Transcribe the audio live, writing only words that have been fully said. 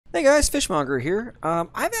Hey guys, Fishmonger here.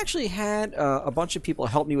 I've actually had a bunch of people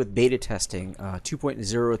help me with beta testing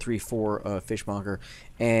 2.034 of Fishmonger,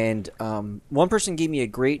 and one person gave me a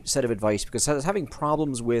great set of advice because I was having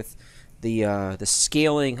problems with the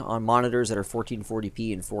scaling on monitors that are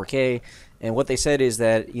 1440p and 4K, and what they said is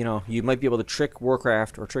that you might be able to trick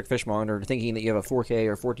Warcraft or trick Fishmonger into thinking that you have a 4K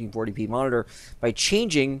or 1440p monitor by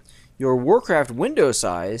changing your Warcraft window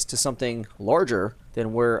size to something larger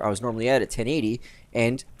than where I was normally at 1080,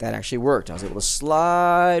 and that actually worked. I was able to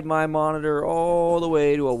slide my monitor all the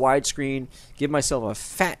way to a widescreen, give myself a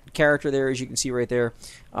fat character there, as you can see right there.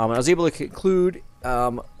 And I was able to conclude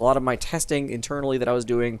a lot of my testing internally that I was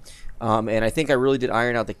doing, and I think I really did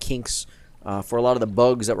iron out the kinks for a lot of the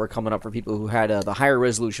bugs that were coming up for people who had the higher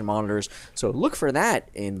resolution monitors. So look for that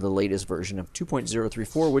in the latest version of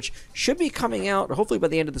 2.034, which should be coming out hopefully by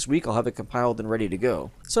the end of this week. I'll have it compiled and ready to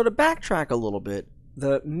go. So to backtrack a little bit,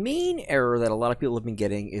 the main error that a lot of people have been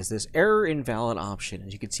getting is this error invalid option.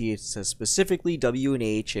 As you can see, it says specifically W and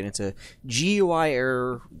H, and it's a GUI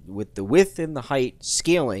error with the width and the height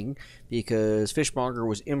scaling because Fishmonger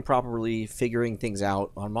was improperly figuring things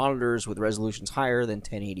out on monitors with resolutions higher than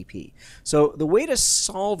 1080p. So the way to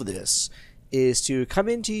solve this is to come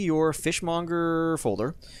into your Fishmonger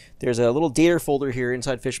folder. There's a little data folder here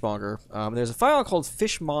inside Fishmonger. There's a file called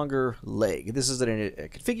Fishmonger leg. This is a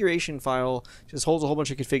configuration file. Just holds a whole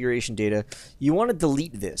bunch of configuration data. You want to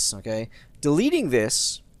delete this, okay? Deleting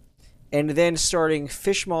this and then starting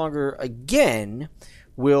Fishmonger again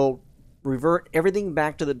will revert everything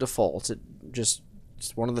back to the defaults.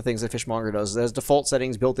 It's one of the things that Fishmonger does. It has default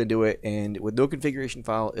settings built into it, and with no configuration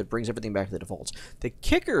file, it brings everything back to the defaults. The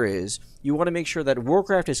kicker is you want to make sure that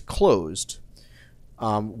Warcraft is closed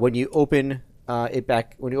when you open it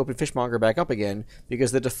back, when you open Fishmonger back up again,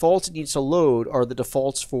 because the defaults it needs to load are the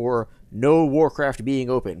defaults for no Warcraft being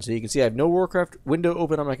open. So you can see I have no Warcraft window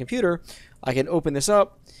open on my computer. I can open this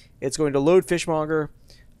up. It's going to load Fishmonger.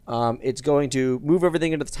 It's going to move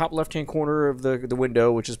everything into the top left-hand corner of the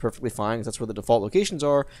window, which is perfectly fine because that's where the default locations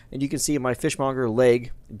are. And you can see my Fishmonger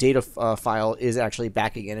leg data file is actually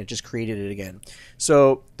back again. It just created it again.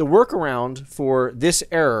 So the workaround for this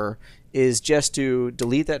error is just to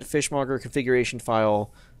delete that Fishmonger configuration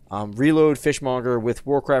file, reload Fishmonger with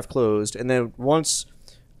Warcraft closed, and then once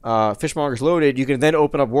Fishmonger's loaded, you can then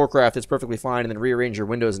open up Warcraft. It's perfectly fine, and then rearrange your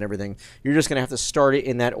windows and everything. You're just going to have to start it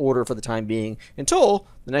in that order for the time being until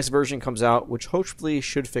the next version comes out, which hopefully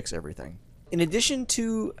should fix everything. In addition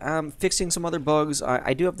to fixing some other bugs,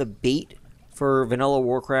 I do have the bait for vanilla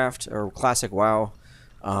Warcraft or classic WoW.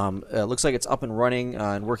 It looks like it's up and running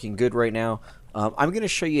and working good right now. I'm going to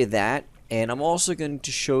show you that, and I'm also going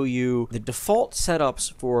to show you the default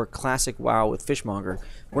setups for classic WoW with Fishmonger.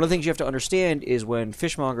 One of the things you have to understand is when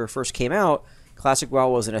Fishmonger first came out, classic WoW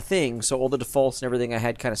wasn't a thing, so all the defaults and everything I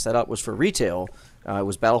had kind of set up was for retail. It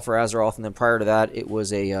was Battle for Azeroth, and then prior to that, it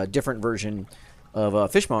was a different version of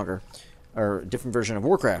Fishmonger, or a different version of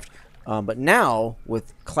Warcraft. But now,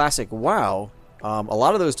 with classic WoW, a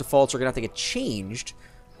lot of those defaults are going to have to get changed.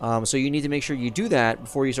 So you need to make sure you do that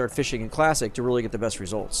before you start fishing in Classic to really get the best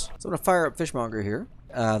results. So I'm going to fire up Fishmonger here.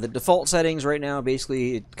 The default settings right now,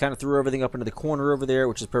 basically, it kind of threw everything up into the corner over there,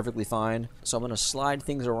 which is perfectly fine. So I'm going to slide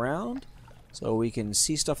things around so we can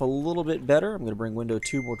see stuff a little bit better. I'm going to bring window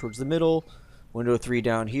 2 more towards the middle, window 3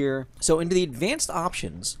 down here. So into the advanced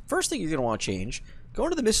options, first thing you're going to want to change, go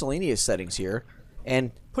into the miscellaneous settings here and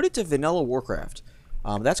put it to vanilla Warcraft.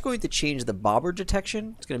 That's going to change the bobber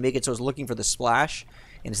detection. It's going to make it so it's looking for the splash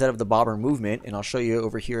instead of the bobber movement, and I'll show you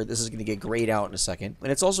over here. This is going to get grayed out in a second.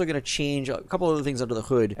 And it's also going to change a couple other things under the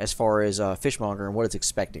hood as far as Fishmonger and what it's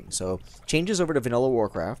expecting. So changes over to vanilla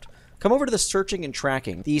Warcraft. Come over to the searching and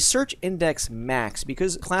tracking. The search index max,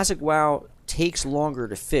 because classic WoW takes longer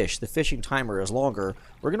to fish, the fishing timer is longer,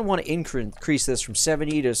 we're going to want to increase this from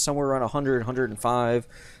 70 to somewhere around 100, 105.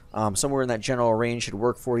 Somewhere in that general range should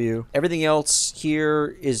work for you. Everything else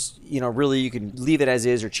here is, really you can leave it as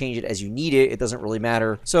is or change it as you need it. It doesn't really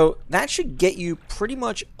matter. So that should get you pretty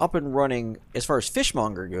much up and running as far as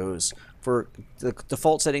Fishmonger goes for the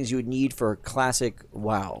default settings you would need for classic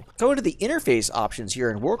WoW. Go into the interface options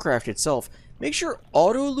here in Warcraft itself. Make sure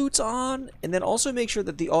auto loot's on, and then also make sure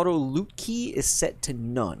that the auto loot key is set to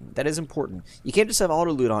none. That is important. You can't just have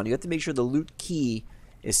auto loot on. You have to make sure the loot key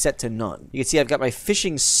is set to none. You can see I've got my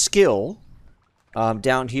fishing skill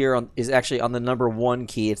down here is actually on the number 1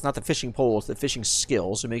 key. It's not the fishing pole, it's the fishing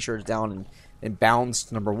skill, so make sure it's down and bounds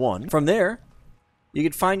to number 1. From there, you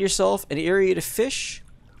can find yourself an area to fish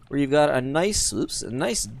where you've got a nice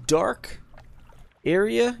dark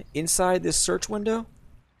area inside this search window,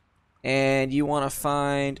 and you want to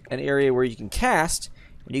find an area where you can cast,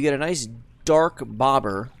 and you get a nice dark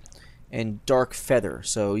bobber and dark feather.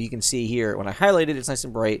 So you can see here, when I highlight it, it's nice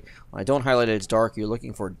and bright. When I don't highlight it, it's dark. You're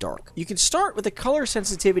looking for dark. You can start with the color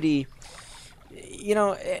sensitivity, you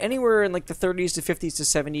know, anywhere in like the 30s to 50s to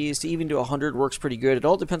 70s to even to 100 works pretty good. It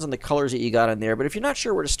all depends on the colors that you got in there. But if you're not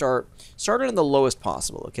sure where to start it on the lowest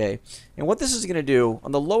possible, okay? And what this is going to do,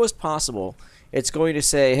 on the lowest possible, it's going to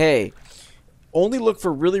say, hey, only look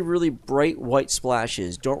for really, really bright white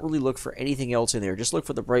splashes. Don't really look for anything else in there. Just look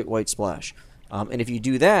for the bright white splash. And if you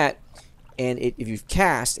do that, and if you've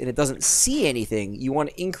cast and it doesn't see anything, you want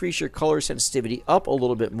to increase your color sensitivity up a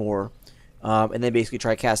little bit more, and then basically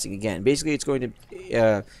try casting again. Basically, it's going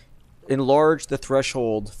to enlarge the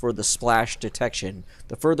threshold for the splash detection.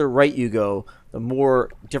 The further right you go, the more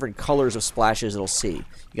different colors of splashes it'll see. You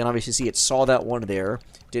can obviously see it saw that one there,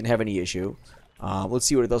 didn't have any issue. Let's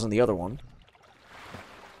see what it does on the other one.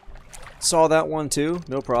 Saw that one too,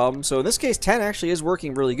 no problem. So in this case, 10 actually is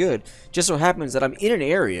working really good. Just so happens that I'm in an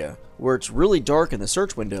area where it's really dark in the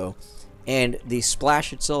search window, and the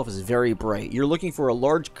splash itself is very bright. You're looking for a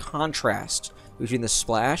large contrast between the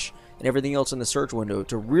splash and everything else in the search window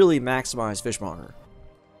to really maximize Fishmonger.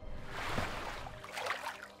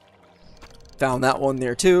 Found that one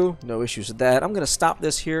there too, no issues with that. I'm going to stop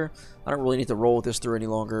this here. I don't really need to roll with this through any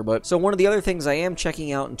longer. But so one of the other things I am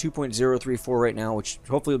checking out in 2.034 right now, which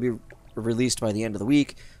hopefully will be released by the end of the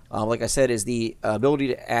week, like I said, is the ability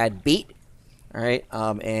to add bait. All right,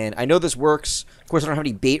 and I know this works. Of course, I don't have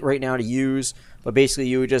any bait right now to use, but basically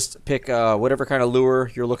you would just pick whatever kind of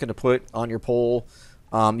lure you're looking to put on your pole.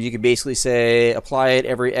 You can basically say apply it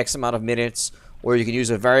every X amount of minutes, or you can use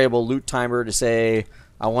a variable loot timer to say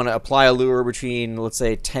I want to apply a lure between, let's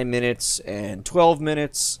say, 10 minutes and 12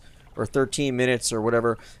 minutes, or 13 minutes, or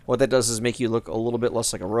whatever. What that does is make you look a little bit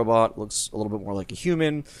less like a robot, looks a little bit more like a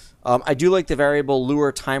human. I do like the variable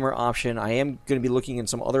lure timer option. I am going to be looking in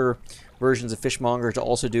some other versions of Fishmonger to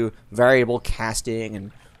also do variable casting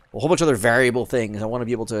and a whole bunch of other variable things. I want to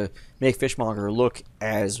be able to make Fishmonger look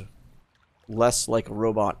as less like a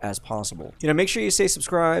robot as possible. You know, make sure you stay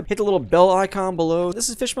subscribed. Hit the little bell icon below. This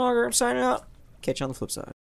is Fishmonger. I'm signing out. Catch you on the flip side.